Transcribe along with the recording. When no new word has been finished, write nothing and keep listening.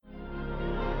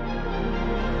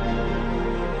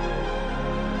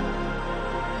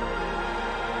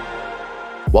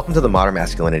Welcome to the Modern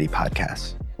Masculinity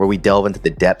Podcast, where we delve into the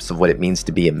depths of what it means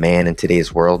to be a man in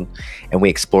today's world, and we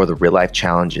explore the real-life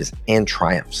challenges and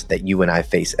triumphs that you and I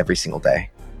face every single day.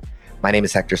 My name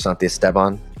is Hector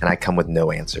Santiesteban, and I come with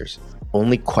no answers,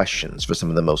 only questions for some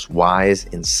of the most wise,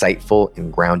 insightful,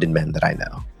 and grounded men that I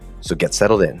know. So get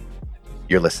settled in.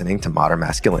 You're listening to Modern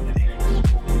Masculinity.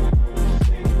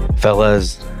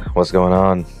 Fellas, what's going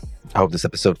on? I hope this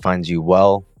episode finds you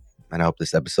well, and I hope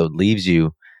this episode leaves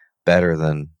you better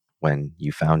than when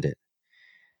you found it.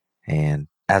 And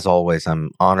as always, I'm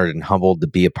honored and humbled to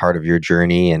be a part of your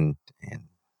journey and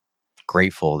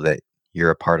grateful that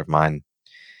you're a part of mine.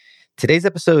 Today's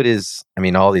episode is,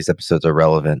 all these episodes are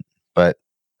relevant, but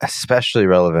especially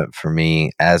relevant for me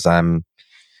as I'm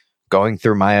going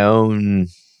through my own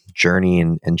journey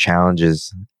and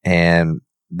challenges. And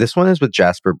this one is with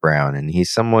Jasper Brown, and he's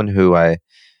someone who I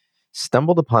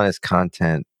stumbled upon his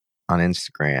content on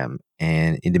Instagram,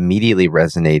 and it immediately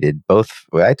resonated.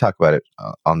 I talk about it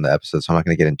on the episode, so I'm not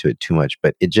going to get into it too much,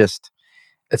 but it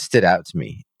stood out to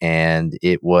me, and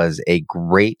it was a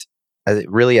great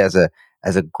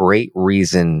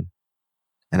reason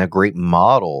and a great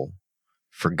model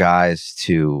for guys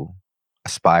to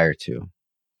aspire to.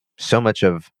 So much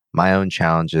of my own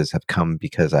challenges have come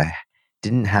because I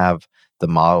didn't have the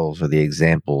models or the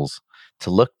examples to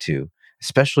look to,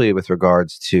 especially with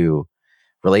regards to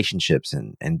relationships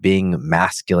and being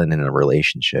masculine in a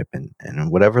relationship and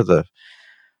whatever the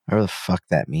fuck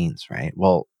that means, right?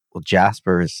 Well,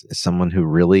 Jasper is someone who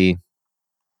really,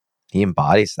 he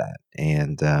embodies that,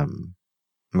 and I'm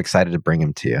excited to bring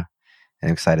him to you, and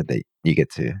I'm excited that you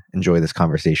get to enjoy this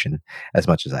conversation as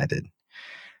much as I did.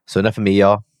 So enough of me,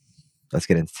 y'all. Let's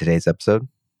get into today's episode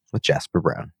with Jasper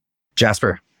Brown.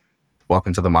 Jasper,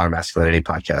 welcome to the Modern Masculinity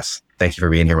Podcast. Thank you for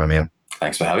being here, my man.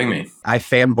 Thanks for having me. I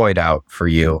fanboyed out for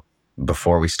you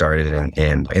before we started,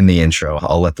 and in the intro,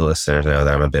 I'll let the listeners know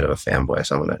that I'm a bit of a fanboy.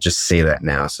 So I'm going to just say that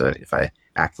now, so that if I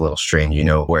act a little strange, you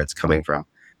know where it's coming from.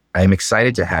 I'm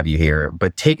excited to have you here,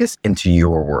 but take us into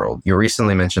your world. You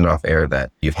recently mentioned off air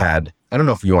that you've had, I don't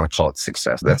know if you want to call it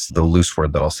success. That's the loose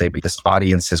word that I'll say, but this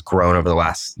audience has grown over the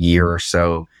last year or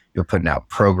so. You're putting out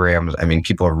programs.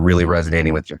 People are really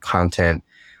resonating with your content.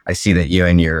 I see that you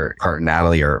and your partner,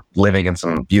 Natalie, are living in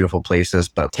some beautiful places,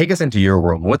 but take us into your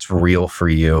world. What's real for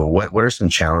you? What are some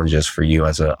challenges for you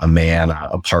as a man,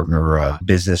 a partner, a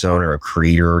business owner, a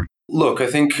creator? Look, I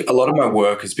think a lot of my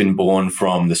work has been born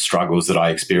from the struggles that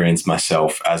I experienced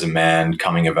myself as a man,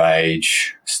 coming of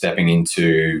age, stepping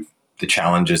into the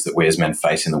challenges that we as men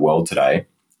face in the world today.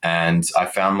 And I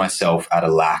found myself at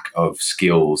a lack of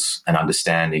skills and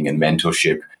understanding and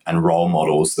mentorship and role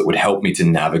models that would help me to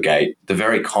navigate the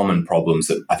very common problems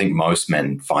that I think most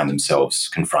men find themselves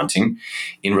confronting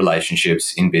in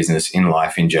relationships, in business, in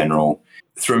life in general.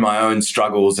 Through my own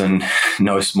struggles and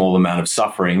no small amount of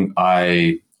suffering,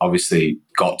 I obviously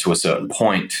got to a certain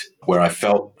point where I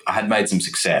felt I had made some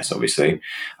success, obviously.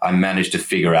 I managed to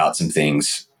figure out some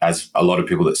things, as a lot of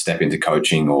people that step into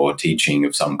coaching or teaching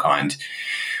of some kind.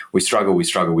 We struggle,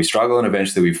 and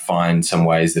eventually we find some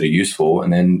ways that are useful.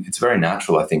 And then it's very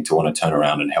natural, I think, to want to turn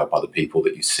around and help other people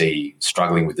that you see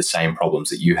struggling with the same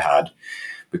problems that you had,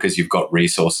 because you've got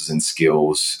resources and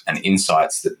skills and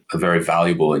insights that are very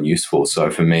valuable and useful. So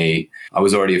for me, I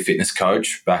was already a fitness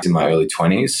coach back in my early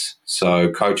 20s. So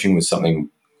coaching was something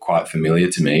quite familiar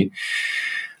to me.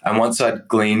 And once I'd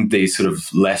gleaned these sort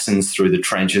of lessons through the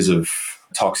trenches of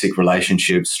toxic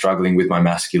relationships, struggling with my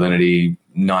masculinity,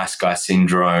 nice guy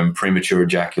syndrome, premature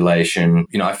ejaculation,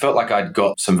 I felt like I'd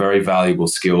got some very valuable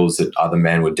skills that other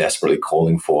men were desperately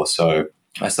calling for. So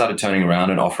I started turning around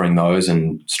and offering those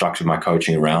and structured my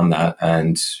coaching around that.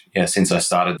 And since I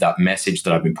started that message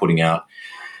that I've been putting out,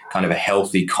 kind of a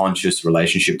healthy, conscious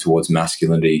relationship towards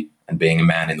masculinity and being a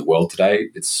man in the world today,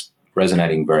 it's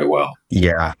resonating very well.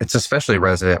 Yeah, it's especially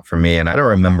resonant for me. And I don't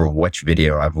remember which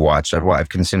video I've watched. I've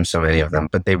consumed so many of them,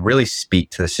 but they really speak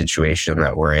to the situation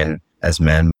that we're in as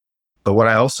men. But what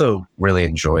I also really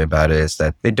enjoy about it is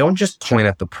that they don't just point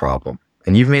at the problem.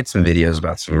 And you've made some videos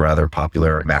about some rather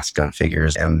popular masculine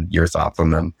figures and your thoughts on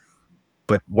them.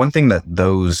 But one thing that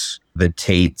the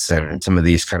Tates and some of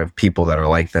these kind of people that are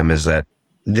like them is that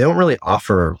they don't really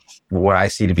offer what I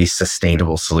see to be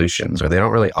sustainable solutions, or they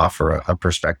don't really offer a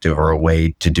perspective or a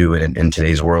way to do it in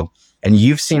today's world. And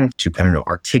you've seemed to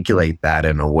articulate that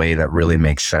in a way that really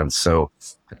makes sense. So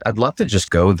I'd love to just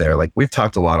go there. Like, we've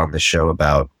talked a lot on the show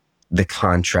about the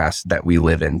contrast that we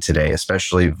live in today,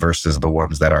 especially versus the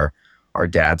ones that our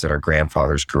dads and our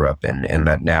grandfathers grew up in, and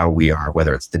that now we are,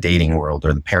 whether it's the dating world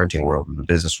or the parenting world or the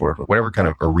business world, or whatever kind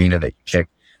of arena that you pick,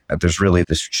 that there's really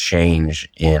this change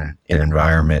in an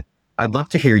environment. I'd love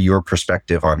to hear your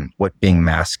perspective on what being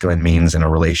masculine means in a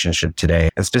relationship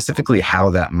today, and specifically how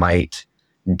that might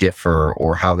differ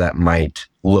or how that might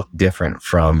look different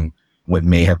from what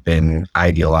may have been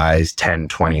idealized 10,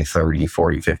 20, 30,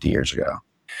 40, 50 years ago.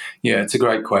 Yeah, it's a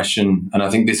great question. And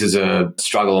I think this is a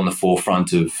struggle on the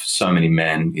forefront of so many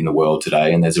men in the world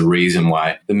today. And there's a reason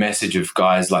why the message of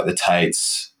guys like the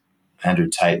Tates, Andrew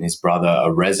Tate and his brother,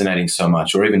 are resonating so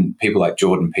much, or even people like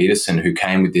Jordan Peterson, who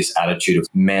came with this attitude of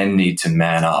men need to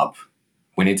man up.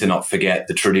 We need to not forget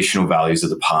the traditional values of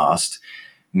the past.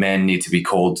 Men need to be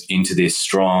called into this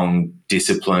strong,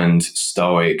 disciplined,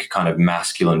 stoic, kind of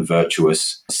masculine,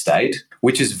 virtuous state,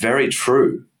 which is very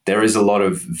true. There is a lot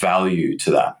of value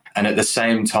to that. And at the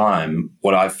same time,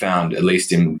 what I've found, at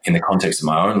least in the context of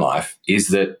my own life, is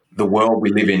that the world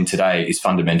we live in today is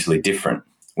fundamentally different.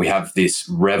 We have this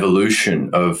revolution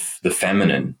of the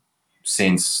feminine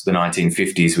since the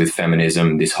 1950s with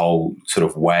feminism, this whole sort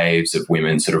of waves of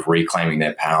women sort of reclaiming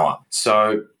their power.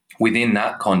 So within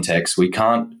that context, we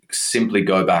can't simply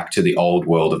go back to the old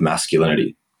world of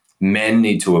masculinity. Men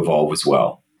need to evolve as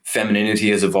well. Femininity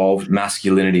has evolved.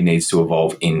 Masculinity needs to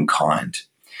evolve in kind.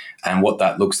 And what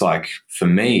that looks like for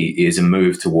me is a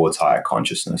move towards higher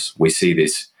consciousness. We see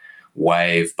this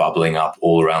wave bubbling up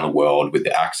all around the world with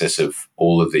the access of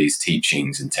all of these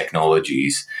teachings and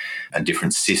technologies and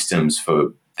different systems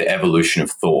for the evolution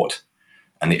of thought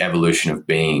and the evolution of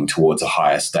being towards a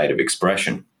higher state of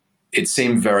expression. It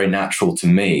seemed very natural to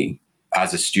me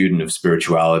as a student of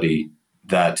spirituality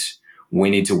that we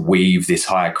need to weave this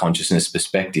higher consciousness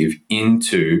perspective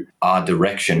into our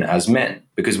direction as men,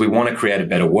 because we want to create a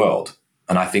better world.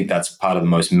 And I think that's part of the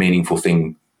most meaningful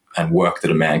thing and work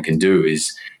that a man can do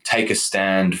is take a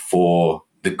stand for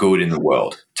the good in the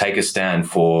world, take a stand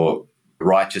for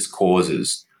righteous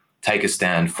causes, take a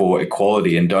stand for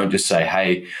equality, and don't just say,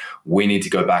 hey, we need to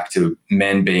go back to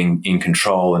men being in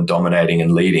control and dominating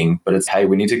and leading, but it's, hey,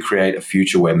 we need to create a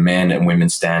future where men and women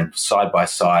stand side by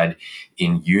side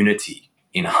in unity,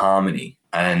 in harmony.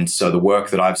 And so the work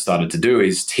that I've started to do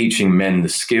is teaching men the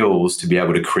skills to be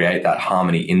able to create that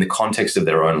harmony in the context of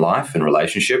their own life and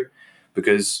relationship,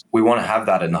 because we want to have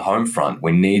that in the home front.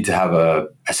 We need to have a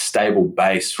stable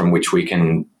base from which we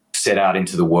can set out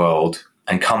into the world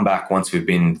and come back once we've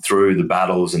been through the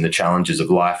battles and the challenges of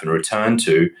life and return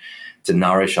to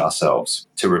nourish ourselves,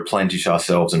 to replenish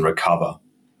ourselves and recover,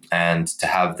 and to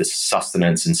have the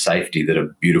sustenance and safety that a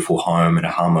beautiful home and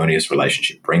a harmonious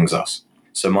relationship brings us.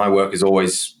 So my work is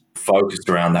always focused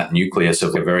around that nucleus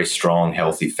of a very strong,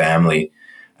 healthy family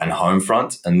and home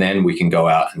front, and then we can go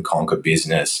out and conquer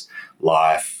business,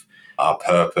 life, our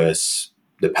purpose,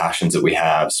 the passions that we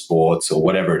have, sports, or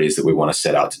whatever it is that we want to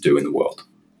set out to do in the world.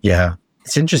 Yeah.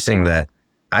 It's interesting that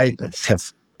I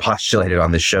have postulated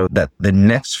on this show that the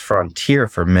next frontier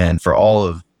for men, for all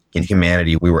of in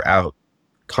humanity, we were out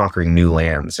conquering new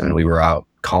lands and we were out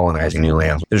colonizing new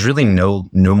lands. There's really no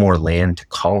more land to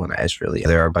colonize, really.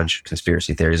 There are a bunch of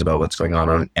conspiracy theories about what's going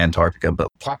on Antarctica, but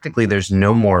practically there's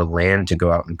no more land to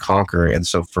go out and conquer. And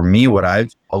so for me,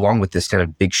 along with this kind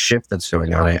of big shift that's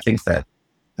going on, I think that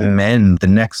men, the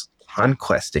next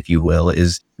conquest, if you will,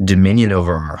 is dominion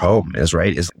over our home, is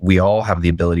we all have the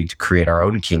ability to create our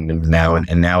own kingdoms now.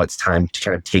 And now it's time to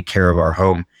kind of take care of our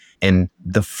home. And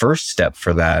the first step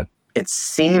for that, it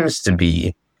seems to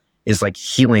be, is like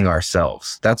healing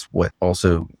ourselves. That's what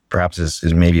also perhaps is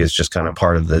just kind of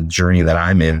part of the journey that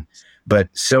I'm in. But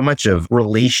so much of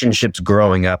relationships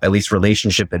growing up, at least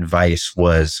relationship advice,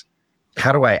 was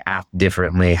how do I act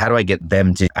differently? How do I get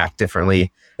them to act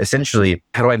differently? Essentially,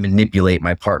 how do I manipulate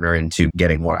my partner into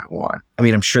getting what I want? I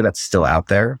mean, I'm sure that's still out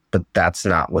there, but that's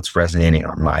not what's resonating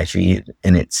on my feed.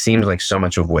 And it seems like so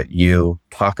much of what you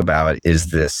talk about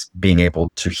is this being able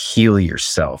to heal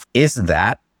yourself. Is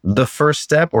that the first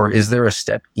step, or is there a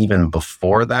step even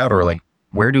before that? Or like,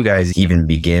 where do guys even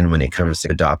begin when it comes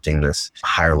to adopting this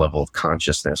higher level of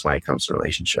consciousness when it comes to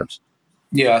relationships?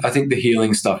 Yeah, I think the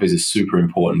healing stuff is a super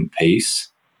important piece,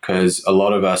 because a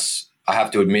lot of us, I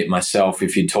have to admit myself,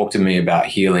 if you talked to me about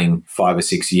healing 5 or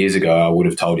 6 years ago, I would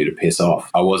have told you to piss off.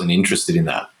 I wasn't interested in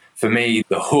that. For me,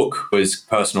 the hook was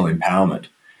personal empowerment.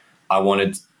 I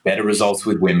wanted better results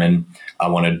with women. I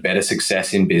wanted better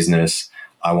success in business.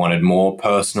 I wanted more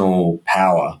personal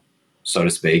power, so to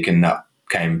speak. And that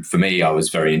came, for me, I was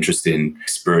very interested in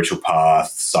spiritual path,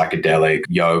 psychedelic,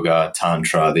 yoga,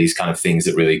 tantra, these kind of things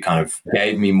that really kind of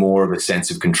gave me more of a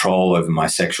sense of control over my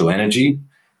sexual energy,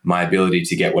 my ability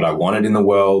to get what I wanted in the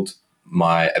world,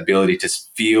 my ability to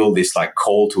feel this like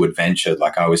call to adventure,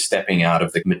 like I was stepping out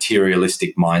of the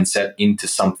materialistic mindset into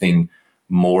something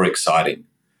more exciting,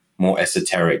 more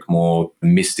esoteric, more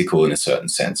mystical in a certain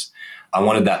sense. I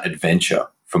wanted that adventure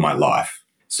for my life.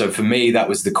 So for me, that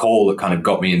was the call that kind of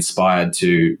got me inspired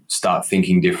to start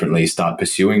thinking differently, start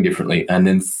pursuing differently. And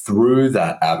then through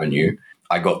that avenue,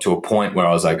 I got to a point where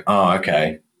I was like, oh,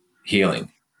 okay,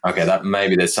 healing. Okay, that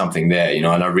maybe there's something there,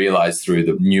 and I realized through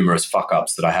the numerous fuck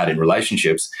ups that I had in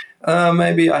relationships,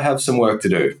 maybe I have some work to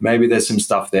do. Maybe there's some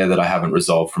stuff there that I haven't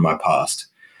resolved from my past.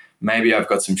 Maybe I've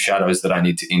got some shadows that I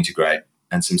need to integrate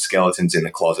and some skeletons in the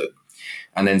closet.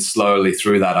 And then slowly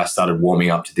through that, I started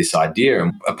warming up to this idea.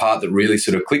 And a part that really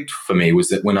sort of clicked for me was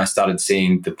that when I started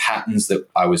seeing the patterns that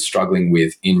I was struggling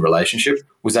with in relationship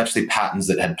was actually patterns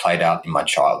that had played out in my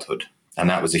childhood. And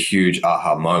that was a huge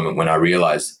aha moment when I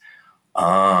realized,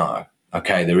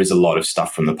 okay, there is a lot of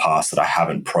stuff from the past that I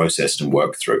haven't processed and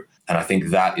worked through. And I think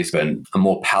that has been a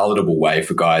more palatable way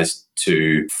for guys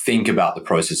to think about the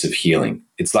process of healing.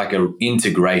 It's like an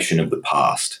integration of the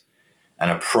past and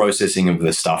a processing of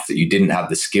the stuff that you didn't have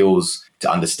the skills to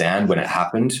understand when it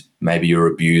happened. Maybe you were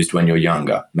abused when you're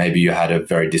younger. Maybe you had a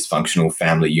very dysfunctional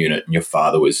family unit and your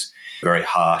father was very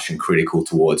harsh and critical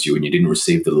towards you and you didn't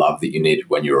receive the love that you needed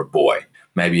when you were a boy.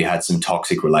 Maybe you had some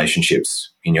toxic relationships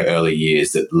in your early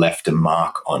years that left a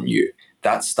mark on you.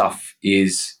 That stuff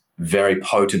is very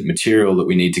potent material that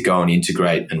we need to go and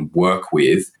integrate and work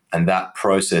with. And that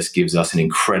process gives us an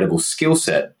incredible skill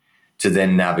set to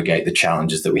then navigate the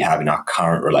challenges that we have in our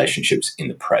current relationships in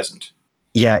the present.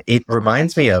 Yeah, it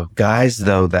reminds me of guys,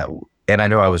 though, and I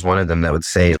know I was one of them that would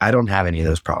say, I don't have any of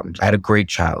those problems. I had a great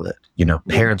childhood.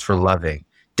 Parents were loving,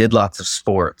 did lots of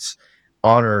sports,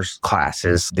 honors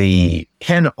classes, the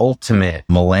penultimate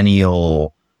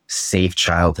millennial safe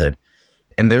childhood.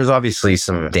 And there's obviously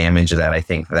some damage that I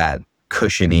think that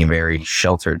cushiony, very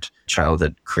sheltered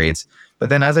childhood creates. But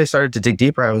then as I started to dig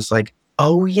deeper, I was like,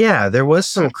 oh yeah, there was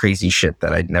some crazy shit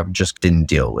that I never just didn't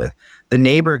deal with. The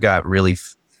neighbor got really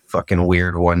fucking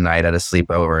weird one night at a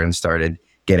sleepover and started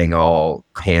getting all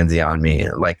handsy on me.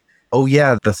 Like, oh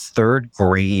yeah, the third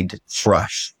grade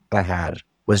crush I had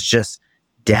was just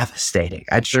devastating.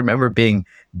 I just remember being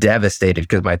devastated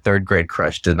because my third grade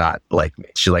crush did not like me.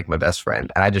 She liked my best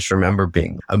friend. And I just remember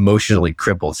being emotionally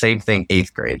crippled. Same thing,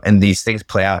 8th grade. And these things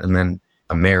play out. And then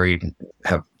I'm married,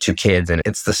 have 2 kids, and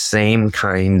it's the same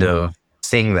kind of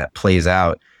thing that plays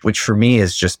out, which for me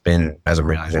has just been, as I'm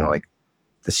realizing, like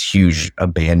this huge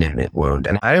abandonment wound.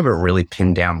 And I haven't really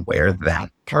pinned down where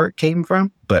that part came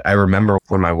from. But I remember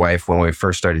when we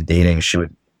first started dating, she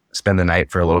would spend the night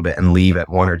for a little bit and leave at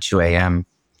 1 or 2 a.m.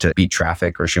 to beat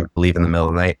traffic, or she would leave in the middle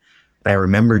of the night. And I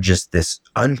remember just this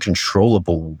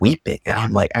uncontrollable weeping. And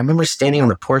I'm like, I remember standing on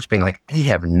the porch being like, I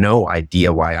have no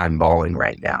idea why I'm bawling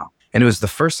right now. And it was the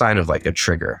first sign of like a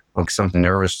trigger, like some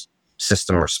nervous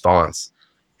system response.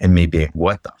 And me being,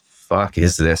 what the fuck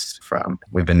is this from?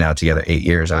 We've been now together 8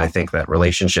 years. And I think that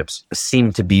relationships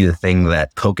seem to be the thing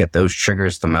that poke at those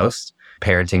triggers the most.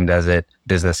 Parenting does it.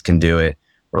 Business can do it.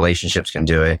 Relationships can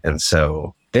do it. And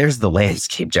so there's the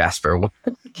landscape, Jasper.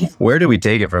 Where do we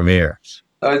take it from here?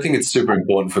 I think it's super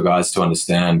important for guys to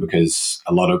understand, because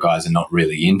a lot of guys are not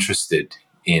really interested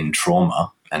in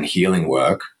trauma and healing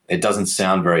work. It doesn't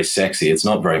sound very sexy. It's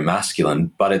not very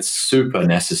masculine, but it's super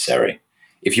necessary.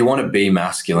 If you want to be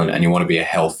masculine and you want to be a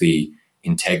healthy,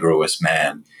 integrous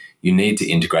man, you need to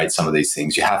integrate some of these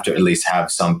things. You have to at least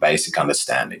have some basic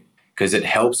understanding, because it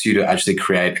helps you to actually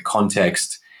create a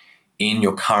context in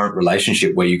your current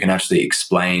relationship where you can actually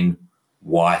explain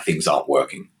why things aren't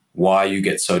working, why you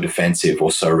get so defensive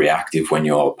or so reactive when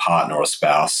your partner or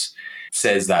spouse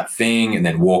says that thing and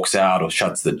then walks out or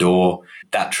shuts the door.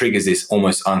 That triggers this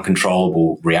almost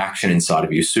uncontrollable reaction inside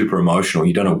of you, super emotional.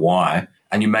 You don't know why,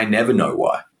 and you may never know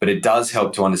why. But it does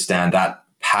help to understand that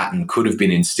pattern could have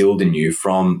been instilled in you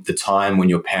from the time when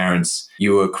you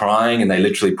were crying and they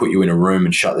literally put you in a room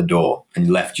and shut the door and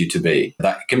left you to be.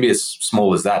 That can be as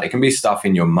small as that. It can be stuff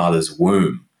in your mother's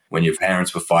womb when your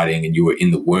parents were fighting and you were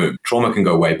in the womb. Trauma can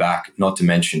go way back, not to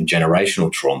mention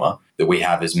generational trauma that we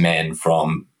have as men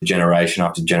from generation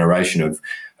after generation of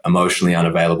emotionally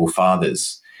unavailable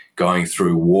fathers going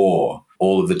through war.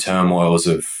 All of the turmoils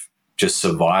of just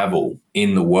survival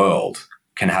in the world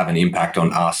can have an impact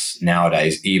on us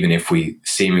nowadays, even if we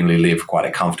seemingly live quite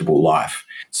a comfortable life.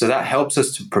 So that helps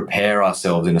us to prepare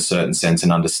ourselves in a certain sense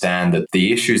and understand that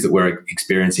the issues that we're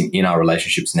experiencing in our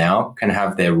relationships now can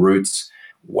have their roots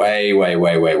way, way,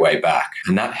 way, way, way back.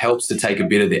 And that helps to take a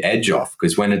bit of the edge off,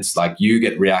 because when it's like you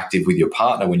get reactive with your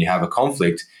partner when you have a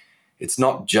conflict, it's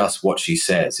not just what she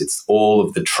says. It's all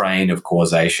of the train of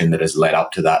causation that has led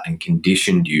up to that and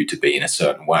conditioned you to be in a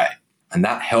certain way. And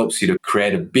that helps you to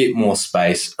create a bit more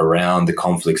space around the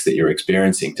conflicts that you're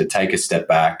experiencing, to take a step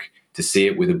back, to see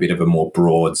it with a bit of a more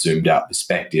broad, zoomed out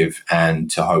perspective,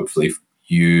 and to hopefully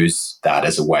use that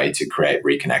as a way to create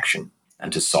reconnection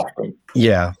and to soften.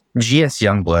 Yeah. G.S.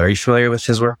 Youngblood, are you familiar with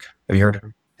his work? Have you heard of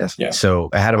him? Yes. Yeah. So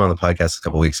I had him on the podcast a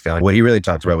couple of weeks ago. And what he really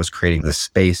talked about was creating the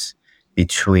space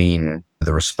between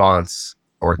the response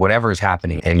or whatever is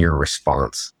happening and your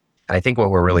response. And I think what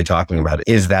we're really talking about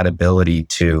is that ability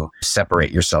to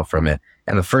separate yourself from it.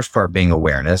 And the first part being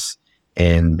awareness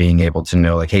and being able to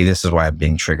know, like, hey, this is why I'm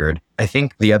being triggered. I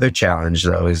think the other challenge,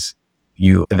 though, is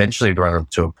you eventually run up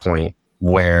to a point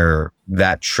where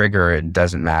that trigger, it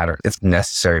doesn't matter. It's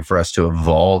necessary for us to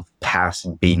evolve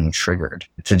past being triggered,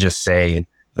 to just say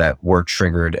that we're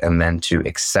triggered and then to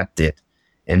accept it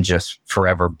and just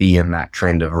forever be in that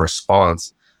kind of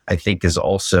response, I think is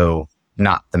also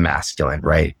not the masculine,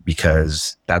 right?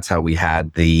 Because that's how we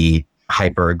had the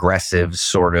hyper aggressive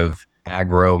sort of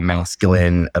aggro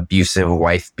masculine abusive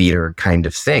wife beater kind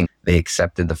of thing. They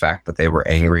accepted the fact that they were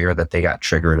angry or that they got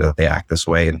triggered or that they act this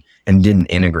way and didn't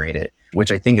integrate it,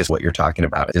 which I think is what you're talking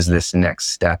about, is this next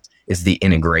step is the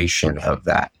integration of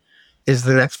that. Is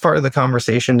the next part of the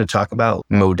conversation to talk about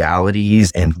modalities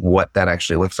and what that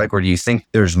actually looks like? Or do you think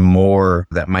there's more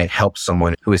that might help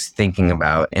someone who is thinking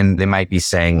about, and they might be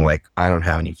saying like, I don't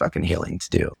have any fucking healing to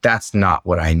do. That's not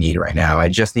what I need right now. I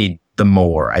just need the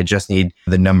more. I just need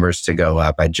the numbers to go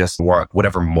up. I just want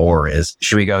whatever more is.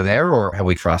 Should we go there, or have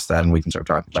we crossed that and we can start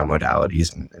talking about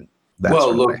modalities and that well,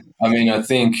 sort of look, thing? I mean, I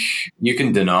think you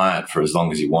can deny it for as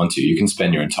long as you want to. You can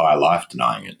spend your entire life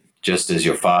denying it, just as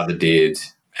your father did,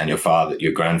 and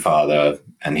your grandfather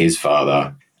and his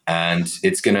father. And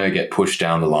it's going to get pushed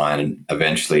down the line, and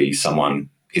eventually someone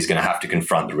is going to have to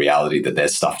confront the reality that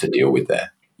there's stuff to deal with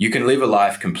there. You can live a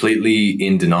life completely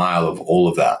in denial of all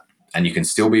of that, and you can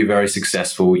still be very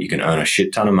successful. You can earn a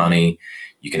shit ton of money.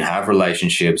 You can have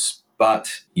relationships,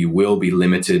 but you will be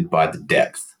limited by the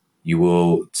depth. You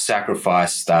will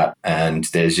sacrifice that, and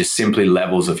there's just simply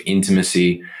levels of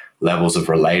intimacy, levels of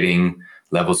relating,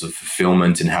 levels of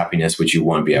fulfillment and happiness which you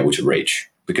won't be able to reach,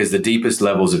 because the deepest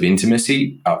levels of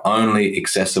intimacy are only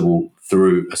accessible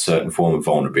through a certain form of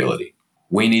vulnerability.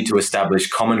 We need to establish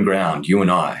common ground, you and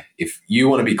I. If you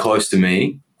want to be close to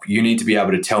me, you need to be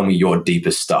able to tell me your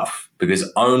deepest stuff,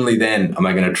 because only then am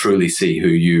I going to truly see who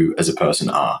you as a person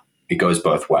are. It goes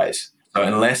both ways. So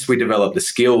unless we develop the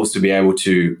skills to be able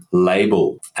to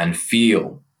label and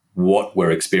feel what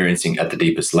we're experiencing at the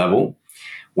deepest level,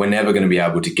 we're never going to be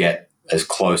able to get as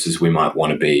close as we might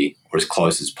want to be, or as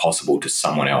close as possible to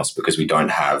someone else, because we don't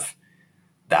have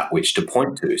that which to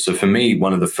point to. So for me,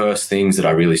 one of the first things that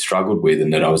I really struggled with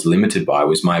and that I was limited by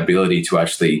was my ability to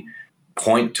actually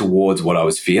point towards what I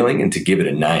was feeling and to give it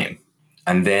a name.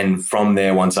 And then from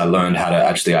there, once I learned how to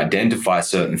actually identify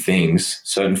certain things,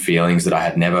 certain feelings that I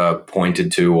had never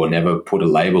pointed to or never put a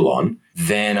label on,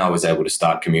 then I was able to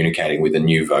start communicating with a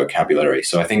new vocabulary.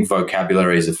 So I think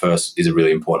vocabulary is a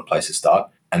really important place to start.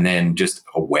 And then just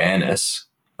awareness,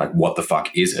 like what the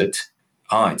fuck is it?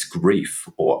 It's grief,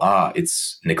 or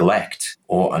it's neglect,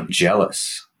 or I'm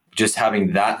jealous. Just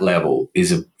having that level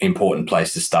is an important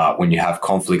place to start when you have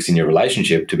conflicts in your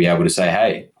relationship, to be able to say,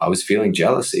 hey, I was feeling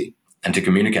jealousy. And to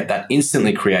communicate that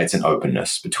instantly creates an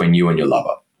openness between you and your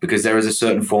lover, because there is a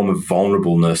certain form of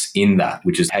vulnerableness in that,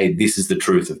 which is, hey, this is the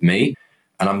truth of me,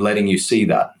 and I'm letting you see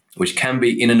that, which can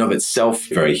be in and of itself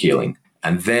very healing.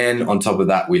 And then on top of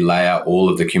that, we lay out all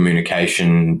of the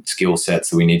communication skill sets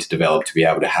that we need to develop to be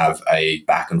able to have a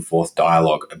back and forth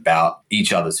dialogue about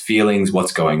each other's feelings,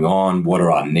 what's going on, what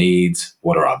are our needs,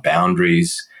 what are our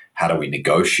boundaries, how do we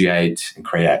negotiate and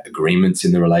create agreements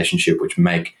in the relationship which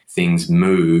make things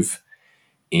move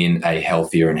in a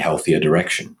healthier and healthier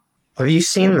direction. Have you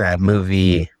seen that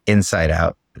movie Inside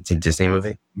Out? It's a Disney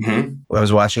movie. Mm-hmm. I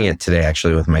was watching it today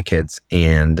actually with my kids,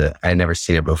 and I had never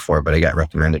seen it before, but I got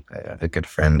recommended by a good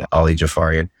friend, Ali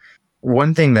Jafarian.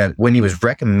 One thing that when he was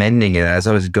recommending it, as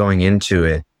I was going into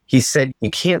it, he said you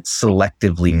can't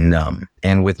selectively numb.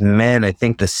 And with men, I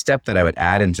think the step that I would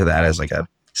add into that as like a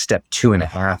step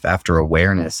 2.5 after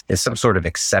awareness is some sort of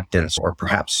acceptance or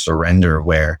perhaps surrender,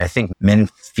 where I think men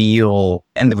feel,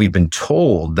 and that we've been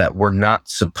told that we're not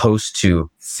supposed to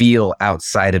feel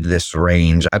outside of this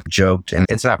range. I've joked, and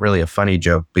it's not really a funny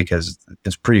joke because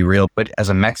it's pretty real, but as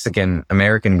a Mexican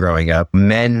American growing up,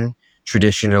 men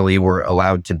traditionally were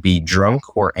allowed to be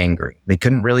drunk or angry. They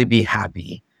couldn't really be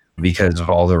happy because of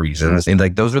all the reasons. And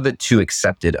like those are the two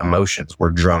accepted emotions,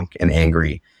 were drunk and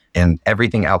angry. And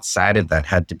everything outside of that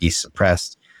had to be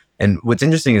suppressed. And what's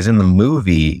interesting is in the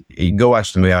movie, you can go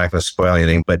watch the movie, I'm not going to spoil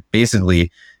anything, but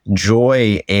basically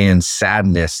joy and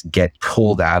sadness get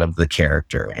pulled out of the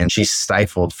character, and she's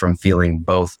stifled from feeling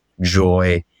both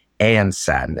joy and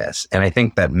sadness. And I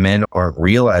think that men aren't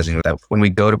realizing that when we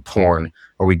go to porn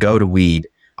or we go to weed,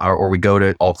 or we go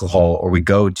to alcohol, or we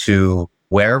go to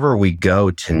wherever we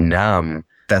go to numb,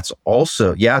 that's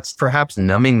also, yeah, it's perhaps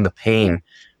numbing the pain,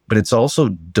 but it's also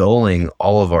dulling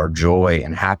all of our joy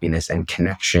and happiness and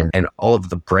connection, and all of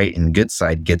the bright and good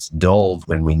side gets dulled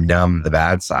when we numb the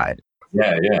bad side.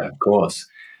 Yeah, yeah, of course.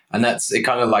 And that's it,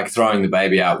 kind of like throwing the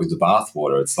baby out with the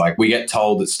bathwater. It's like we get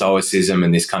told that stoicism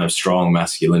and this kind of strong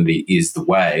masculinity is the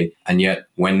way, and yet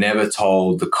we're never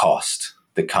told the cost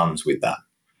that comes with that.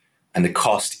 And the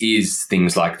cost is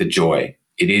things like the joy.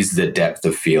 It is the depth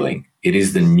of feeling. It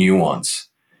is the nuance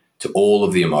to all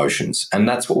of the emotions. And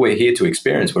that's what we're here to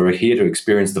experience. We're here to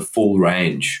experience the full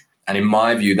range. And in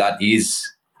my view, that is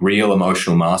real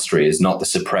emotional mastery, is not the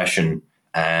suppression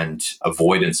and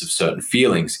avoidance of certain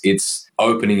feelings. It's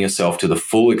opening yourself to the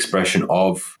full expression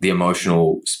of the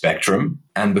emotional spectrum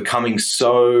and becoming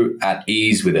so at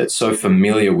ease with it, so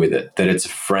familiar with it, that it's a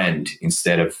friend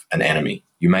instead of an enemy.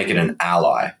 You make it an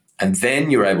ally. And then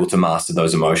you're able to master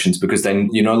those emotions, because then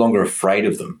you're no longer afraid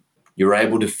of them. You're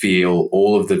able to feel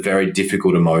all of the very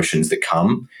difficult emotions that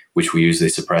come, which we usually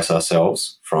suppress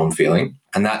ourselves from feeling.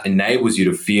 And that enables you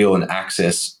to feel and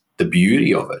access the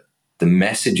beauty of it, the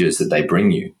messages that they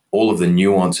bring you, all of the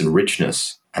nuance and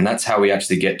richness. And that's how we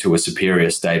actually get to a superior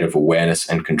state of awareness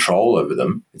and control over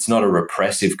them. It's not a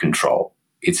repressive control.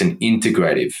 It's an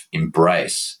integrative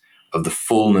embrace of the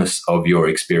fullness of your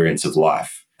experience of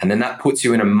life. And then that puts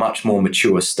you in a much more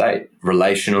mature state,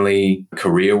 relationally,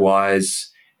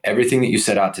 career-wise. Everything that you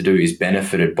set out to do is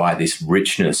benefited by this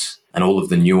richness and all of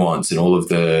the nuance and all of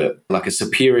the, like, a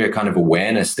superior kind of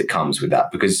awareness that comes with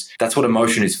that, because that's what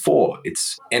emotion is for.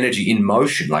 It's energy in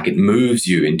motion, like it moves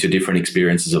you into different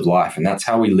experiences of life. And that's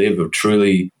how we live a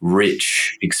truly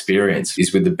rich experience,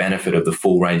 is with the benefit of the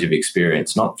full range of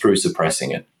experience, not through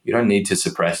suppressing it. You don't need to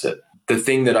suppress it. The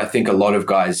thing that I think a lot of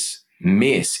guys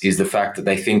miss is the fact that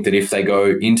they think that if they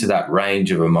go into that range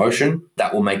of emotion,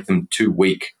 that will make them too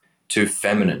weak, too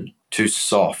feminine, too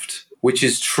soft, which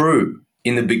is true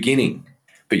in the beginning.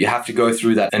 But you have to go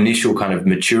through that initial kind of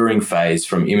maturing phase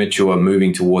from immature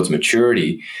moving towards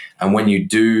maturity. And when you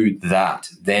do that,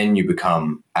 then you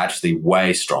become actually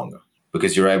way stronger,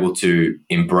 because you're able to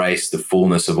embrace the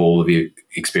fullness of all of your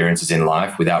experiences in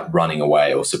life without running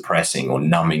away or suppressing or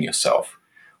numbing yourself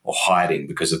or hiding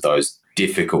because of those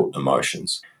difficult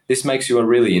emotions. This makes you a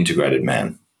really integrated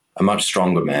man, a much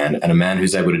stronger man, and a man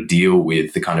who's able to deal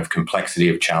with the kind of complexity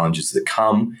of challenges that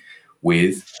come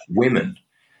with women,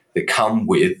 that come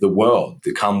with the world,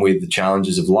 that come with the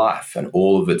challenges of life and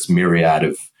all of its myriad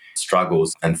of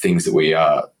struggles and things that we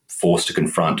are forced to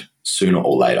confront sooner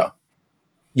or later.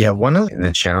 Yeah, one of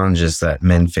the challenges that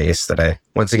men face that I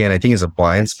think is a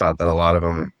blind spot that a lot of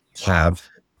them have,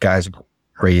 guys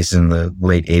raised in the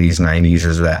late 80s, 90s,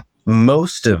 is that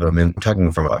most of them, and I'm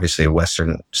talking from obviously a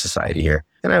Western society here,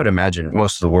 and I would imagine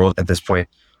most of the world at this point,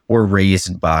 were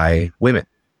raised by women.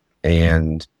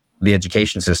 And the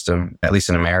education system, at least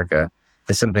in America,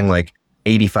 is something like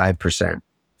 85%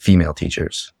 female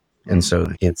teachers. And so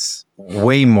it's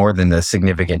way more than a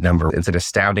significant number. It's an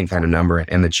astounding kind of number.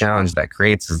 And the challenge that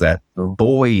creates is that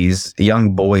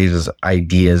young boys'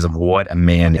 ideas of what a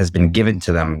man has been given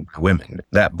to them by women.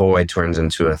 That boy turns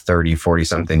into a 30,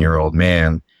 40-something-year-old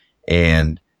man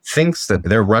and thinks that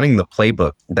they're running the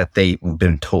playbook that they've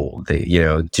been told,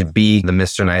 to be the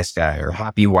Mr. Nice Guy or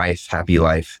happy wife, happy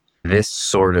life, this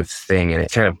sort of thing. And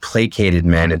it kind of placated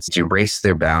men. It's to erase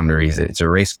their boundaries. It's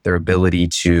erase their ability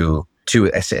to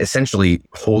essentially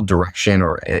hold direction,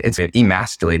 or it's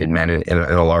emasculated men in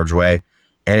a large way.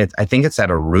 And I think it's at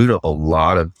a root of a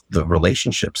lot of the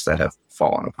relationships that have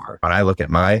fallen apart. When I look at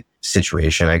my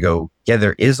situation, I go, yeah,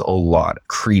 there is a lot of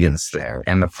credence there.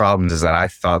 And the problem is that I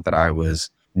thought that I was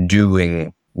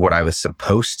doing what I was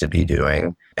supposed to be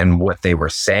doing, and what they were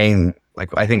saying. Like,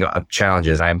 I think a challenge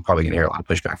is, I'm probably going to hear a lot of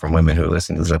pushback from women who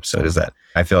listen to this episode, is that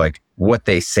I feel like what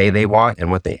they say they want and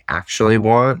what they actually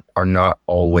want are not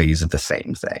always the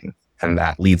same thing. And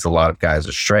that leads a lot of guys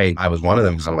astray. I was one of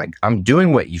them, because I'm like, I'm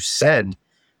doing what you said,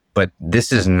 but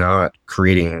this is not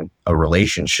creating a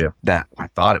relationship that I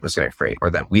thought it was going to create, or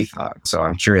that we thought. So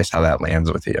I'm curious how that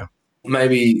lands with you.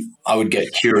 Maybe I would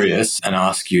get curious and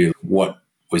ask you what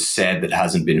was said that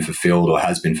hasn't been fulfilled, or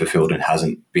has been fulfilled and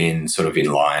hasn't been sort of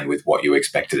in line with what you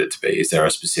expected it to be. Is there a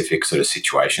specific sort of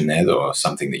situation there, or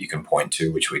something that you can point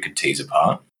to which we could tease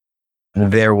apart?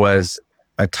 There was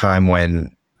a time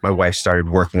when my wife started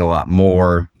working a lot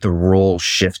more. The role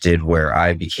shifted where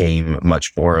I became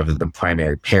much more of the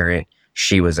primary parent.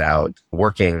 She was out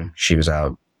working. She was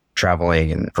out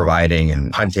traveling and providing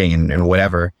and hunting and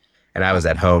whatever. And I was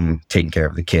at home taking care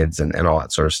of the kids and all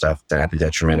that sort of stuff, at the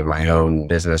detriment of my own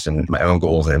business and my own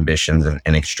goals and ambitions. And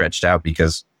it stretched out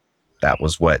because that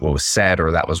was what was said,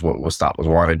 or that was what was thought was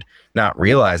wanted, not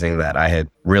realizing that I had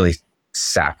really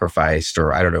sacrificed,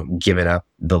 or I don't know, given up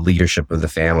the leadership of the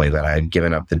family, that I had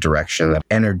given up the direction, that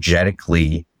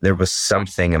energetically there was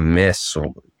something amiss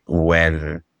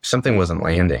when something wasn't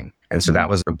landing. And so that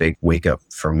was a big wake up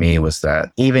for me, was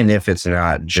that even if it's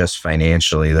not just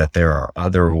financially, that there are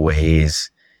other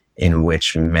ways in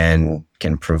which men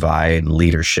can provide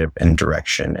leadership and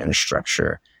direction and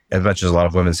structure. As much as a lot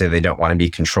of women say they don't want to be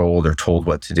controlled or told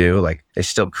what to do, like they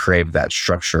still crave that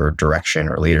structure or direction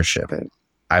or leadership. And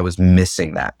I was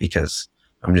missing that because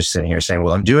I'm just sitting here saying,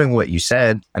 well, I'm doing what you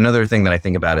said. Another thing that I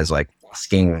think about is like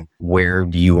asking, where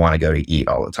do you want to go to eat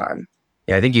all the time?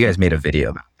 Yeah, I think you guys made a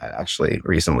video about that actually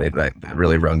recently that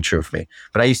really rung true for me.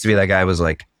 But I used to be that guy who was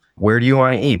like, where do you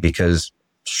want to eat? Because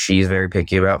she's very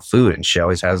picky about food and she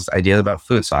always has ideas about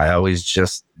food. So I always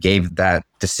just gave that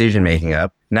decision making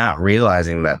up, not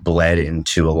realizing that bled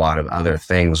into a lot of other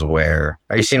things where,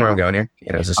 are you seeing where I'm going here?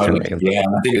 You know, is this too big? Yeah,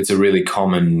 I think it's a really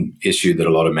common issue that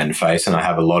a lot of men face. And I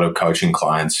have a lot of coaching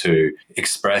clients who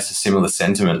express a similar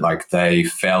sentiment, like they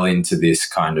fell into this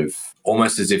kind of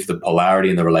almost as if the polarity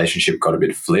in the relationship got a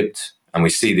bit flipped. And we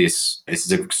see this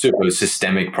is a super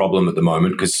systemic problem at the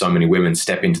moment because so many women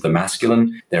step into the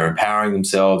masculine. They're empowering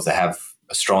themselves. They have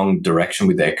a strong direction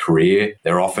with their career.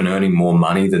 They're often earning more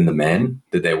money than the men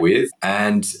that they're with.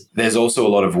 And there's also a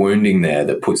lot of wounding there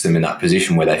that puts them in that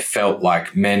position where they felt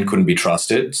like men couldn't be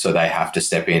trusted. So they have to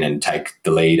step in and take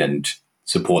the lead and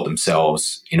support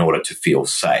themselves in order to feel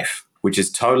safe, which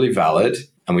is totally valid.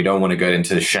 And we don't want to go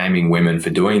into shaming women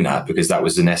for doing that because that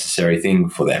was the necessary thing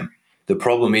for them. The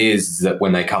problem is that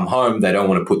when they come home, they don't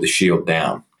want to put the shield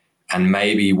down. And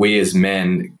maybe we as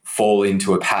men fall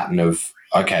into a pattern of,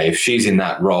 okay, if she's in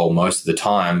that role most of the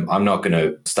time, I'm not going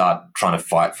to start trying to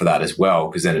fight for that as well,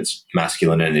 because then it's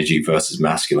masculine energy versus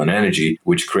masculine energy,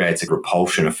 which creates a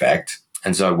repulsion effect.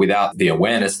 And so without the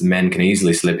awareness, the men can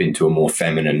easily slip into a more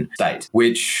feminine state,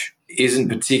 which isn't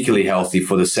particularly healthy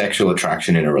for the sexual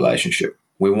attraction in a relationship.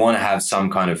 We want to have some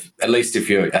kind of, at least if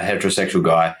you're a heterosexual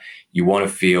guy, you want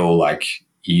to feel like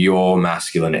your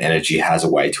masculine energy has a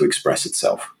way to express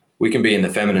itself. We can be in the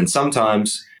feminine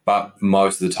sometimes, but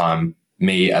most of the time,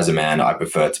 me as a man, I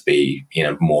prefer to be in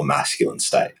a more masculine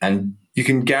state. And you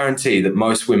can guarantee that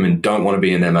most women don't want to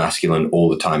be in their masculine all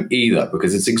the time either,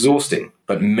 because it's exhausting.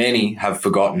 But many have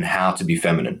forgotten how to be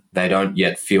feminine. They don't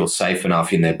yet feel safe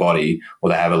enough in their body, or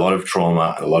they have a lot of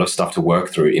trauma and a lot of stuff to work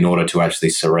through in order to actually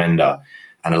surrender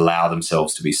and allow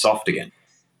themselves to be soft again.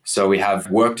 So we have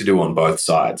work to do on both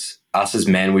sides. Us as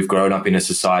men, we've grown up in a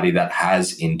society that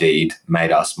has indeed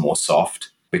made us more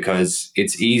soft because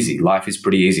it's easy. Life is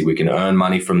pretty easy. We can earn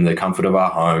money from the comfort of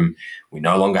our home. We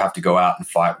no longer have to go out and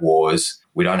fight wars.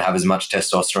 We don't have as much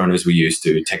testosterone as we used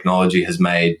to. Technology has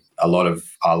made a lot of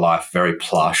our life very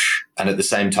plush. And at the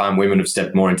same time, women have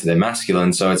stepped more into their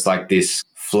masculine. So it's like this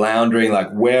floundering,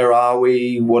 like, where are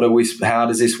we? What are we? How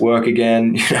does this work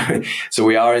again? So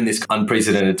we are in this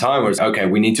unprecedented time where it's, okay,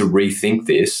 we need to rethink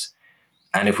this.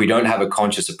 And if we don't have a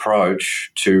conscious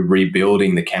approach to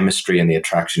rebuilding the chemistry and the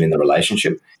attraction in the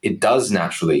relationship, it does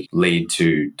naturally lead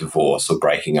to divorce or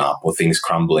breaking up or things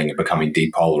crumbling and becoming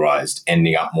depolarized,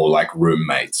 ending up more like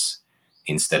roommates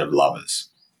instead of lovers.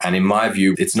 And in my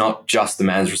view, it's not just the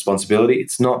man's responsibility.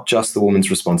 It's not just the woman's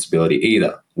responsibility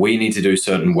either. We need to do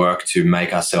certain work to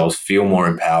make ourselves feel more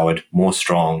empowered, more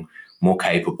strong, more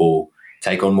capable,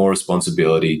 take on more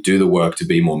responsibility, do the work to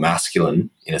be more masculine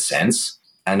in a sense.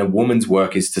 And a woman's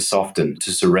work is to soften,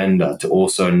 to surrender, to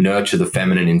also nurture the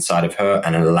feminine inside of her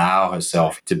and allow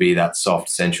herself to be that soft,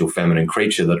 sensual, feminine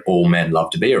creature that all men love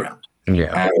to be around.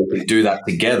 Yeah. And we do that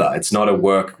together. It's not a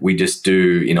work we just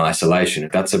do in isolation.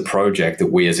 That's a project that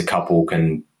we as a couple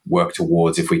can work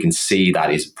towards if we can see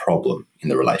that is a problem in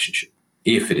the relationship.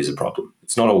 If it is a problem.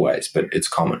 It's not always, but it's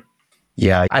common.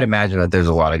 Yeah, I'd imagine that there's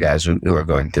a lot of guys who are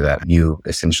going through that. You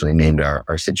essentially named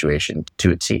our situation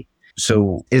to a T.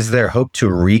 So is there hope to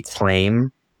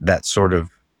reclaim that sort of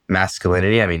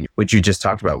masculinity? I mean, what you just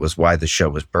talked about was why the show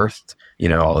was birthed. You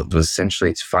know, it was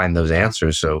essentially to find those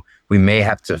answers. So we may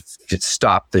have to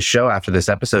stop the show after this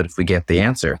episode if we get the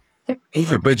answer.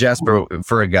 But Jasper,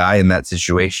 for a guy in that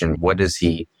situation, what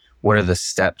are the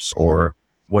steps, or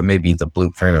what may be the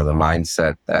blueprint or the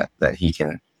mindset that he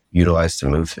can utilize to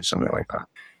move through something like that?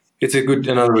 It's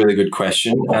another really good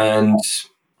question. And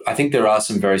I think there are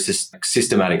some very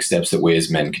systematic steps that we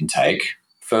as men can take.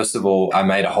 First of all, I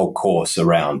made a whole course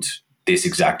around this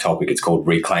exact topic. It's called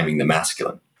Reclaiming the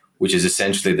Masculine, which is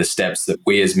essentially the steps that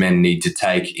we as men need to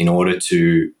take in order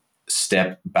to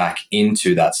step back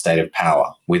into that state of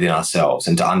power within ourselves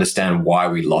and to understand why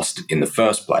we lost it in the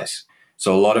first place.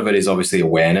 So a lot of it is obviously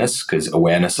awareness, because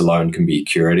awareness alone can be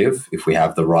curative if we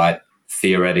have the right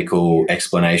theoretical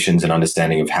explanations and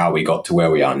understanding of how we got to where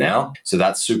we are now. So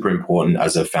that's super important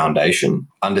as a foundation.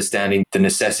 Understanding the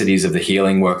necessities of the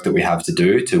healing work that we have to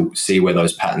do to see where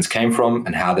those patterns came from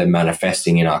and how they're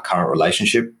manifesting in our current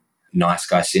relationship. Nice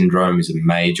guy syndrome is a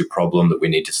major problem that we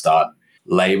need to start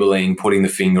labeling, putting the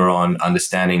finger on,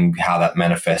 understanding how that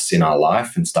manifests in our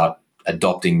life, and start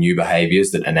adopting new behaviors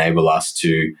that enable us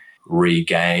to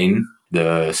regain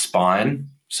the spine,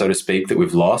 so to speak, that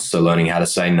we've lost. So learning how to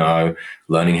say no,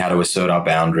 learning how to assert our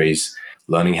boundaries,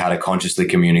 learning how to consciously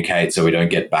communicate so we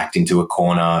don't get backed into a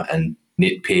corner and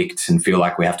nitpicked and feel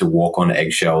like we have to walk on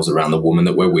eggshells around the woman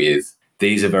that we're with.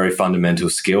 These are very fundamental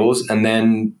skills. And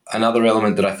then another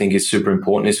element that I think is super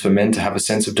important is for men to have a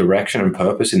sense of direction and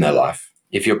purpose in their life.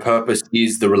 If your purpose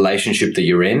is the relationship that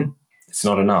you're in, it's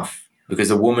not enough. Because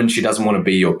a woman, she doesn't want to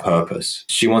be your purpose.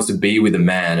 She wants to be with a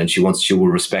man, and she will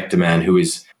respect a man who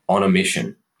is on a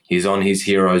mission. He's on his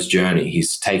hero's journey.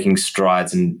 He's taking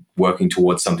strides and working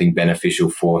towards something beneficial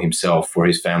for himself, for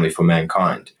his family, for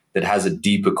mankind, that has a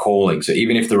deeper calling. So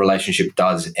even if the relationship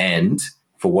does end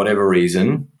for whatever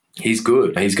reason, he's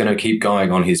good. He's going to keep going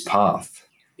on his path.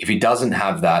 If he doesn't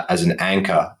have that as an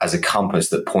anchor, as a compass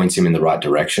that points him in the right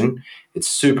direction, it's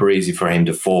super easy for him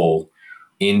to fall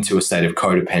into a state of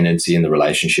codependency in the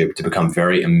relationship, to become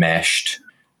very enmeshed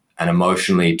and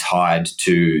emotionally tied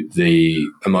to the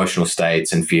emotional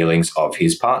states and feelings of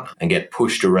his partner, and get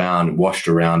pushed around, washed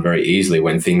around very easily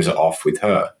when things are off with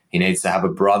her. He needs to have a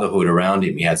brotherhood around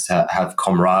him. He has to have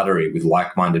camaraderie with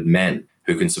like-minded men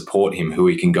who can support him, who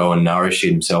he can go and nourish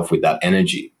himself with that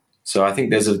energy. So I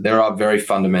think there are very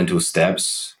fundamental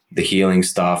steps: the healing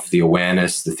stuff, the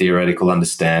awareness, the theoretical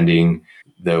understanding,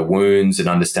 the wounds and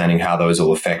understanding how those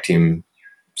will affect him,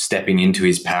 stepping into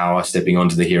his power, stepping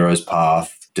onto the hero's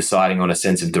path, deciding on a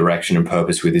sense of direction and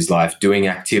purpose with his life, doing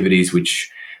activities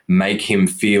which make him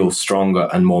feel stronger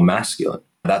and more masculine.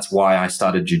 That's why I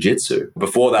started jiu-jitsu.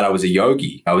 Before that, I was a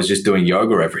yogi. I was just doing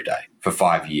yoga every day for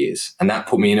 5 years. And that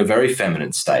put me in a very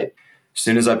feminine state. As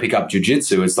soon as I pick up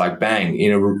jiu-jitsu, it's like bang,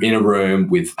 in a room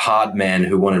with hard men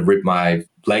who want to rip my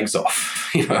legs off,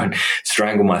 and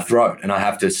strangle my throat. And I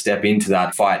have to step into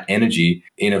that fight energy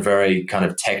in a very kind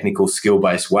of technical,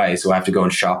 skill-based way. So I have to go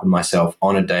and sharpen myself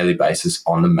on a daily basis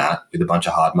on the mat with a bunch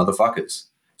of hard motherfuckers.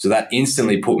 So that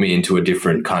instantly put me into a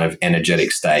different kind of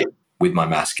energetic state with my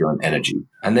masculine energy.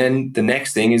 And then the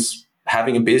next thing is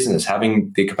having a business,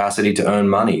 having the capacity to earn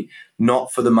money,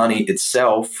 not for the money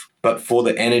itself, but for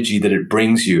the energy that it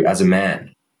brings you as a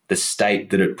man, the state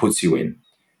that it puts you in,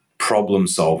 problem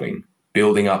solving,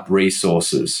 building up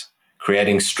resources,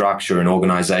 creating structure and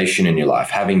organization in your life,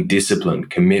 having discipline,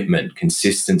 commitment,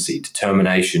 consistency,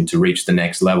 determination to reach the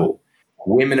next level.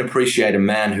 Women appreciate a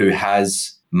man who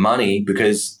has money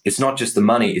because it's not just the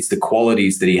money, it's the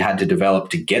qualities that he had to develop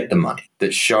to get the money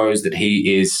that shows that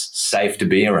he is safe to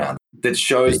be around, that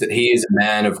shows that he is a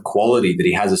man of quality, that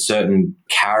he has a certain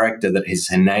character that has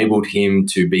enabled him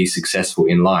to be successful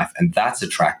in life. And that's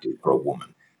attractive for a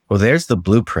woman. Well, there's the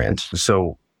blueprint.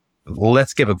 So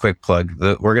let's give a quick plug.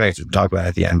 We're going to talk about it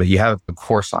at the end, but you have a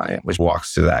course on it which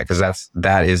walks through that, because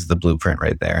that is the blueprint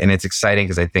right there. And it's exciting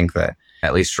because I think that,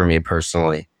 at least for me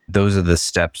personally, those are the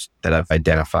steps that I've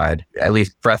identified. At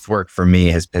least breath work for me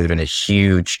has been a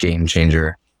huge game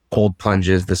changer. Cold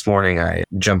plunges. This morning, I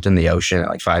jumped in the ocean at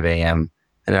like 5 a.m.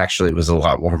 and actually it was a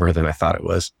lot warmer than I thought it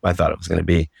was going to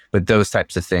be. But those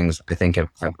types of things I think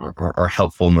are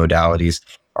helpful modalities.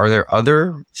 Are there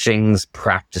other things,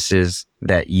 practices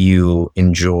that you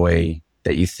enjoy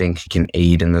that you think can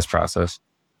aid in this process?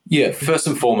 Yeah, first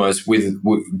and foremost,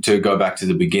 to go back to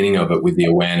the beginning of it, with the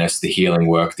awareness, the healing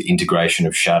work, the integration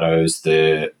of shadows,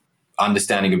 the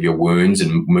understanding of your wounds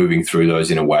and moving through those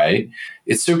in a way,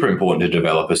 it's super important to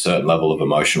develop a certain level of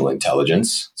emotional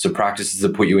intelligence. So practices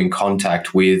that put you in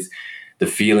contact with the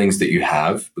feelings that you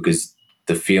have, because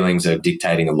the feelings are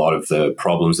dictating a lot of the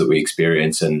problems that we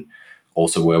experience and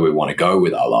also where we want to go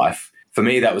with our life. For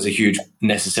me, that was a huge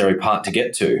necessary part to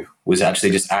get to, was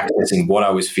actually just accessing what I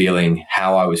was feeling,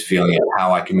 how I was feeling it,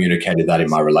 how I communicated that in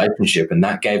my relationship. And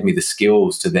that gave me the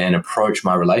skills to then approach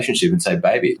my relationship and say,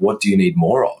 baby, what do you need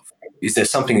more of? Is there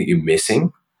something that you're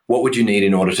missing? What would you need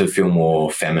in order to feel more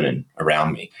feminine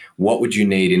around me? What would you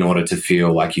need in order to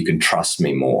feel like you can trust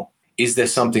me more? Is there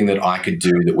something that I could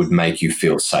do that would make you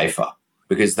feel safer?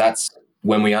 Because that's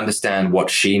when we understand what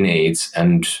she needs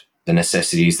and the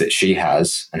necessities that she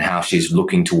has and how she's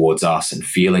looking towards us and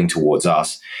feeling towards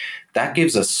us, that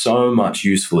gives us so much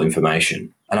useful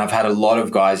information. And I've had a lot of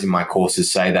guys in my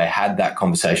courses say they had that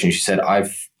conversation. She said,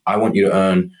 I want you to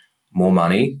earn more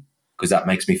money because that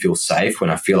makes me feel safe when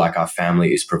I feel like our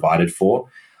family is provided for.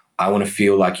 I want to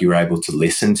feel like you're able to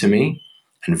listen to me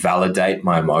and validate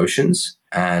my emotions,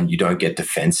 and you don't get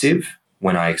defensive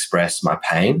when I express my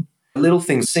pain. Little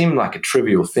things seem like a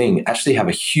trivial thing, actually have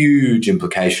a huge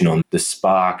implication on the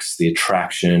sparks, the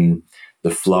attraction,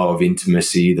 the flow of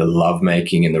intimacy, the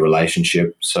lovemaking in the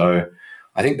relationship. So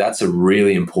I think that's a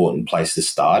really important place to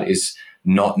start, is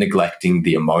not neglecting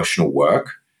the emotional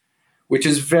work, which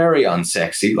is very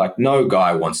unsexy. Like, no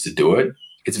guy wants to do it.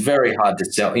 It's very hard to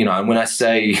sell, and when I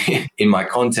say in my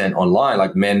content online,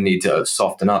 like, men need to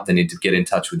soften up, they need to get in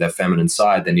touch with their feminine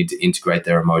side, they need to integrate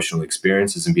their emotional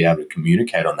experiences and be able to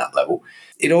communicate on that level.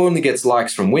 It only gets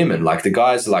likes from women. Like, the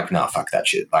guys are like, nah, fuck that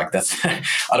shit. Like, that's, I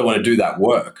don't want to do that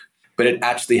work. But it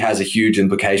actually has a huge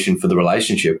implication for the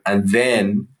relationship. And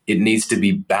then it needs to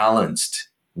be balanced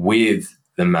with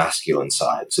the masculine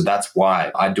side. So that's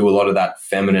why I do a lot of that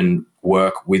feminine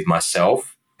work with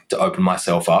myself, to open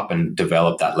myself up and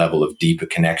develop that level of deeper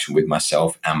connection with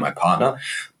myself and my partner.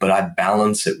 But I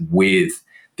balance it with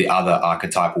the other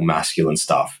archetypal masculine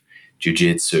stuff,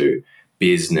 jiu-jitsu,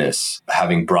 business,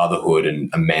 having brotherhood and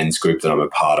a men's group that I'm a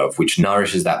part of, which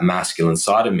nourishes that masculine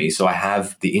side of me. So I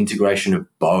have the integration of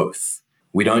both.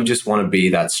 We don't just want to be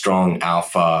that strong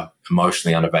alpha,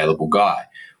 emotionally unavailable guy.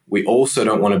 We also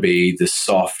don't want to be the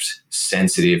soft,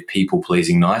 sensitive,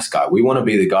 people-pleasing nice guy. We want to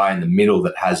be the guy in the middle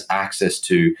that has access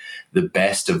to the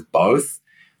best of both,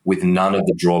 with none of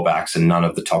the drawbacks and none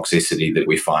of the toxicity that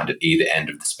we find at either end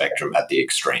of the spectrum at the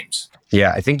extremes.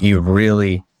 Yeah, I think you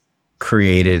really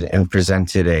created and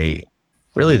presented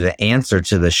really the answer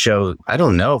to the show. I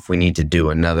don't know if we need to do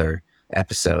another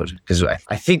episode, because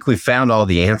I think we found all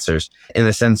the answers, in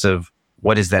the sense of,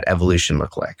 what does that evolution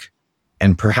look like?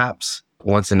 And perhaps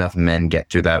once enough men get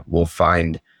through that, we'll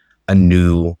find a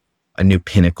new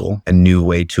pinnacle, a new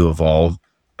way to evolve.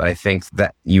 But I think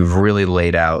that you've really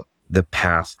laid out the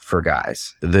path for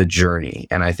guys, the journey.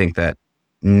 And I think that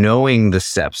knowing the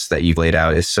steps that you've laid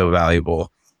out is so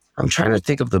valuable. I'm trying to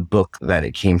think of the book that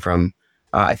it came from.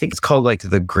 I think it's called like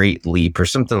The Great Leap or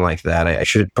something like that. I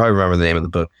should probably remember the name of the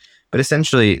book. But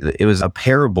essentially, it was a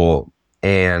parable,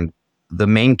 and the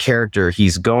main character,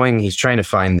 he's trying to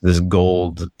find this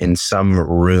gold in some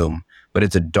room, but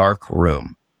it's a dark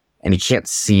room and he can't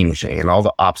see anything, and all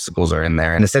the obstacles are in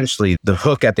there. And essentially the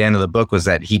hook at the end of the book was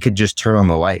that he could just turn on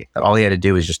the light. All he had to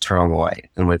do was just turn on the light.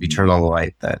 And when he turned on the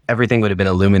light, that everything would have been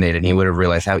illuminated, and he would have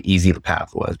realized how easy the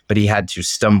path was. But he had to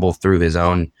stumble through his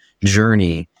own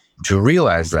journey to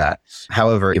realize that.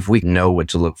 However, if we know what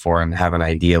to look for and have an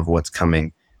idea of what's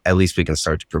coming, at least we can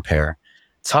start to prepare.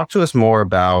 Talk to us more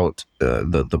about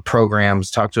the programs.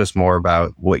 Talk to us more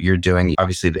about what you're doing.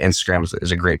 Obviously, the Instagram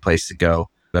is a great place to go.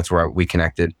 That's where we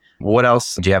connected. What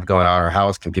else do you have going on, or how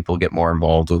else can people get more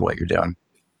involved with what you're doing?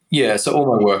 Yeah, so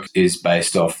all my work is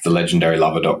based off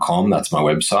thelegendarylover.com. That's my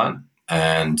website.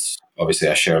 And obviously,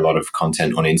 I share a lot of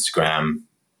content on Instagram.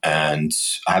 And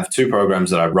I have two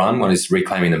programs that I run. One is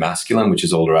Reclaiming the Masculine, which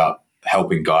is all about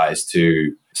helping guys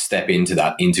to step into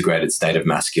that integrated state of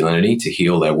masculinity, to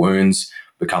heal their wounds,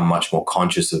 become much more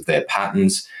conscious of their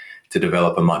patterns, to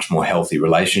develop a much more healthy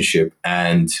relationship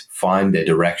and find their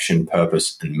direction,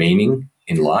 purpose, and meaning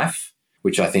in life,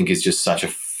 which I think is just such a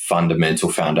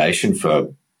fundamental foundation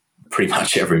for pretty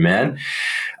much every man.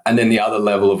 And then the other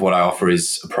level of what I offer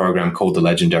is a program called The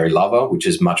Legendary Lover, which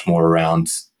is much more around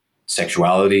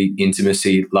sexuality,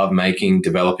 intimacy, lovemaking,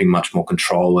 developing much more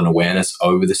control and awareness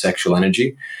over the sexual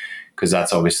energy, because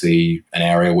that's obviously an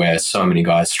area where so many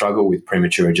guys struggle with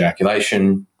premature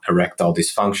ejaculation, erectile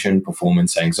dysfunction,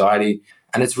 performance anxiety.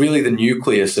 And it's really the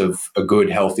nucleus of a good,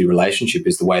 healthy relationship,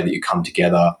 is the way that you come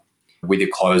together with your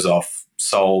clothes off,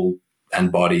 soul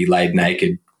and body laid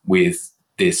naked with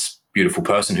this beautiful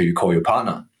person who you call your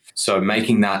partner. So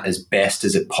making that as best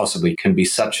as it possibly can be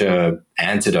such an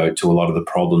antidote to a lot of the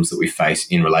problems that we face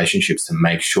in relationships, to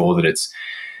make sure that it's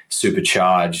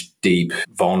supercharged, deep,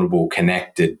 vulnerable,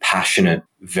 connected, passionate,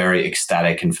 very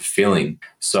ecstatic and fulfilling.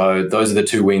 So those are the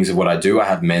two wings of what I do. I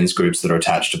have men's groups that are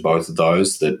attached to both of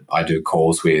those that I do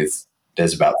calls with.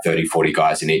 There's about 30, 40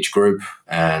 guys in each group,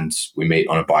 and we meet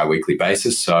on a bi-weekly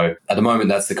basis. So at the moment,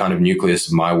 that's the kind of nucleus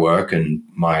of my work, and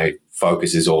my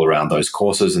focus is all around those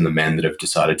courses and the men that have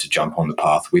decided to jump on the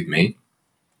path with me.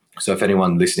 So if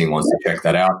anyone listening wants to check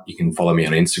that out, you can follow me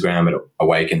on Instagram at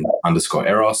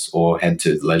awaken_eros, or head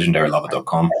to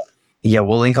legendarylover.com. Yeah,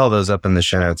 we'll link all those up in the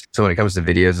show notes. So when it comes to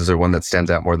videos, is there one that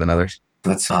stands out more than others?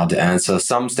 That's hard to answer.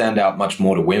 Some stand out much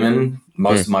more to women.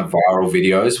 Most of my viral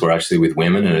videos were actually with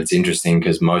women, and it's interesting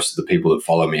because most of the people that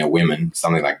follow me are women,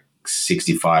 something like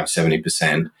 65,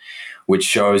 70%, which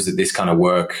shows that this kind of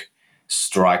work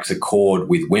strikes a chord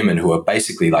with women who are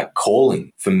basically like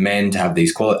calling for men to have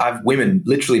these qualities. I have women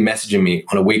literally messaging me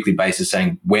on a weekly basis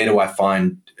saying, where do I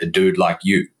find a dude like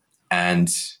you? And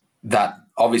that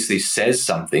obviously says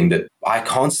something, that I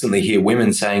constantly hear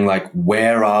women saying, like,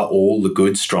 where are all the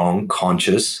good, strong,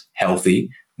 conscious, healthy,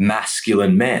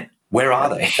 masculine men? Where are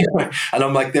they? And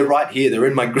I'm like, they're right here. They're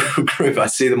in my group. I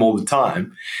see them all the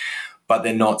time, but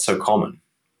they're not so common.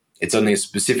 It's only a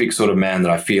specific sort of man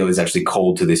that I feel is actually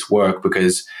called to this work,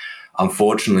 because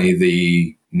unfortunately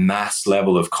the mass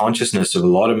level of consciousness of a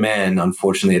lot of men,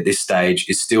 unfortunately at this stage,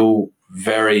 is still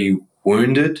very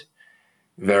wounded,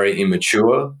 very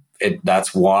immature.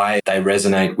 That's why they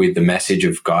resonate with the message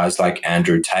of guys like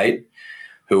Andrew Tate,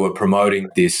 who are promoting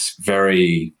this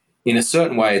very, in a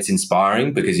certain way, it's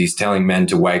inspiring because he's telling men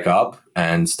to wake up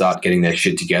and start getting their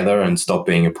shit together and stop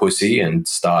being a pussy and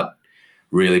start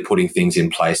really putting things in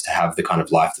place to have the kind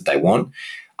of life that they want.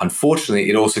 Unfortunately,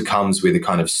 it also comes with a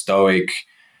kind of stoic,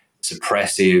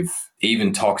 suppressive,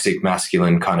 even toxic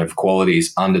masculine kind of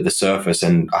qualities under the surface.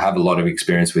 And I have a lot of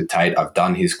experience with Tate. I've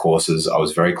done his courses. I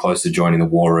was very close to joining the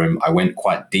War Room. I went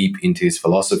quite deep into his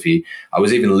philosophy. I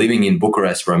was even living in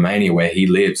Bucharest, Romania, where he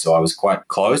lived. So I was quite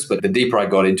close. But the deeper I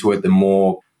got into it, the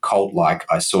more cult-like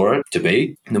I saw it to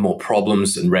be, the more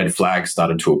problems and red flags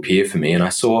started to appear for me. And I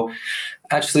saw,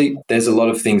 actually, there's a lot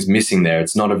of things missing there.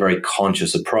 It's not a very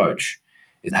conscious approach.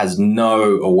 It has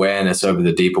no awareness over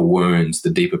the deeper wounds, the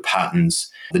deeper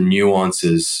patterns, the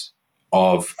nuances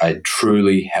of a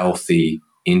truly healthy,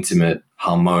 intimate,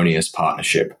 harmonious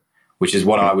partnership, which is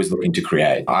what I was looking to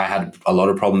create. I had a lot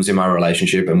of problems in my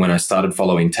relationship. And when I started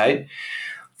following Tate,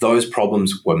 those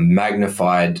problems were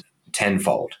magnified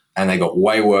tenfold and they got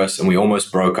way worse. And we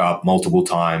almost broke up multiple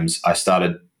times. I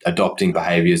started adopting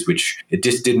behaviors which it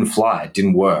just didn't fly. It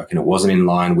didn't work. And it wasn't in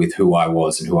line with who I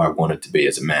was and who I wanted to be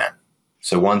as a man.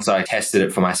 So once I tested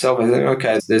it for myself, I thought,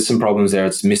 okay, there's some problems there.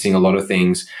 It's missing a lot of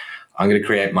things. I'm going to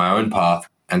create my own path.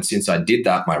 And since I did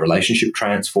that, my relationship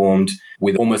transformed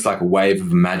with almost like a wave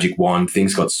of a magic wand.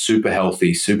 Things got super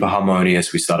healthy, super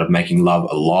harmonious. We started making love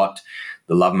a lot.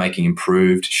 The lovemaking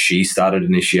improved. She started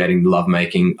initiating the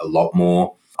lovemaking a lot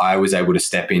more. I was able to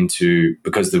step into,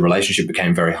 because the relationship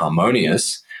became very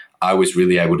harmonious, I was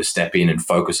really able to step in and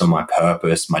focus on my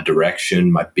purpose, my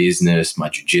direction, my business, my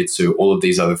jiu-jitsu, all of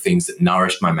these other things that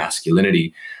nourished my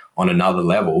masculinity on another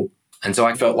level. And so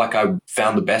I felt like I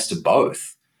found the best of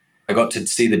both. I got to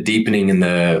see the deepening and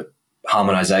the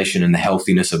harmonization and the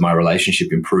healthiness of my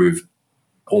relationship improve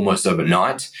almost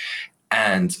overnight.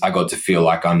 And I got to feel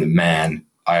like I'm the man.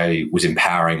 I was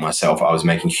empowering myself. I was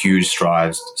making huge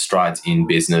strides in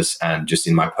business and just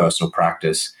in my personal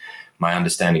practice, my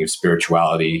understanding of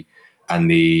spirituality and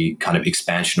the kind of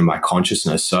expansion of my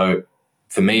consciousness. So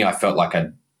for me, I felt like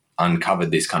I'd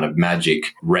uncovered this kind of magic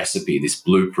recipe, this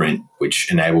blueprint, which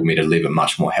enabled me to live a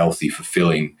much more healthy,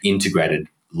 fulfilling, integrated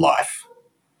life.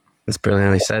 That's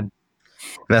brilliantly said. And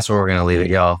that's where we're going to leave it,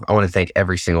 y'all. I want to thank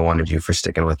every single one of you for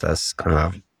sticking with us.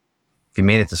 If you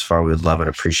made it this far, we would love and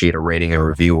appreciate a rating and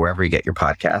review wherever you get your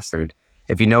podcast. Or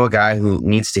if you know a guy who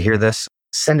needs to hear this,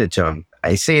 send it to him.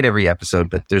 I say it every episode,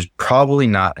 but there's probably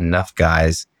not enough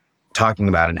guys talking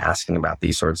about and asking about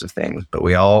these sorts of things. But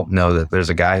we all know that there's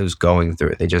a guy who's going through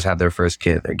it. They just had their first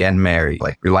kid. They're getting married.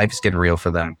 Like, your life is getting real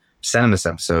for them. Send them this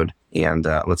episode and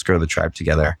let's grow the tribe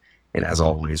together. And as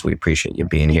always, we appreciate you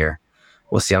being here.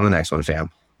 We'll see you on the next one, fam.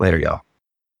 Later, y'all.